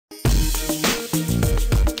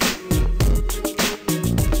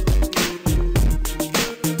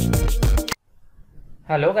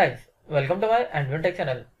Hello guys, welcome to my AndWin Tech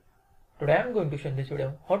channel. Today I am going to show in this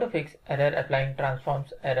video how to fix error applying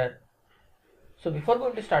transforms error. So before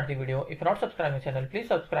going to start the video, if you are not subscribed to my channel, please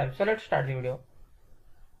subscribe. So let's start the video.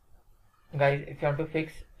 Guys, if you want to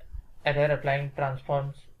fix error applying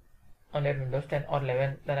transforms on your Windows 10 or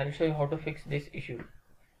 11, then I will show you how to fix this issue.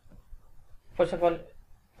 First of all,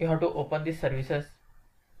 you have to open these services.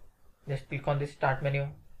 Just click on this start menu,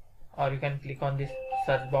 or you can click on this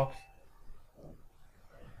search box.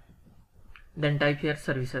 Then type here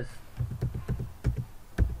services.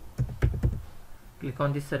 Click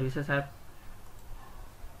on this services app.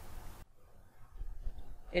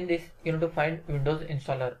 In this, you need to find Windows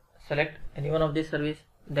installer. Select any one of these service,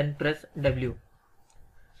 then press W.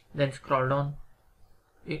 Then scroll down.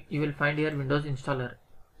 You will find here Windows installer.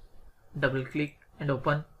 Double click and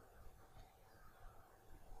open.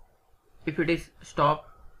 If it is stop,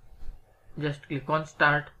 just click on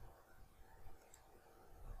start.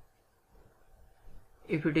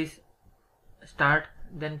 If it is start,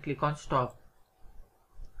 then click on stop.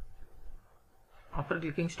 After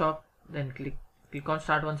clicking stop, then click on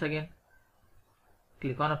start once again.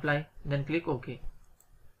 Click on apply, then click OK.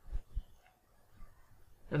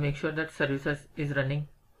 Then make sure that services is running.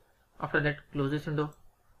 After that, close this window.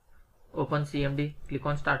 Open CMD. Click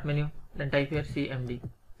on start menu. Then type here CMD.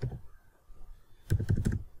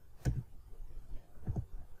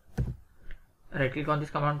 Right click on this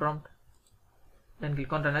command prompt. Then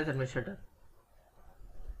click on run as administrator.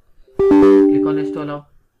 Click on yes to allow.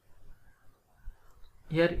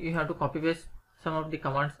 Here you have to copy paste some of the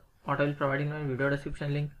commands what I will provide in my video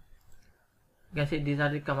description link. You can see these are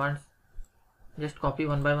the commands. Just copy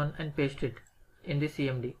one by one and paste it in the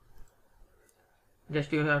CMD.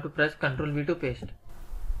 Just you have to press Ctrl V to paste.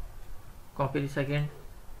 Copy the second.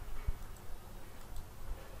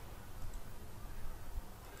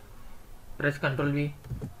 Press Ctrl V.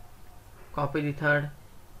 Copy the third.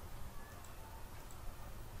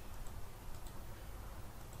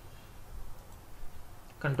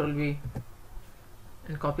 Ctrl V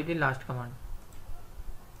and copy the last command.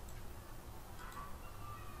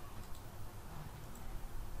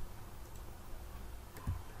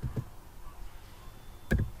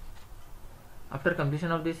 After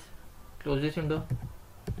completion of this, close this window.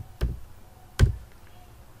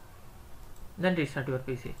 Then restart your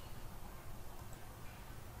PC.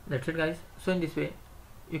 That's it guys. So in this way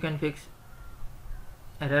you can fix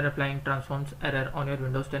error applying transforms error on your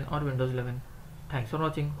Windows 10 or Windows 11. Thanks for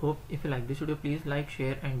watching. Hope if you like this video, please like,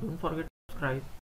 share and don't forget to subscribe.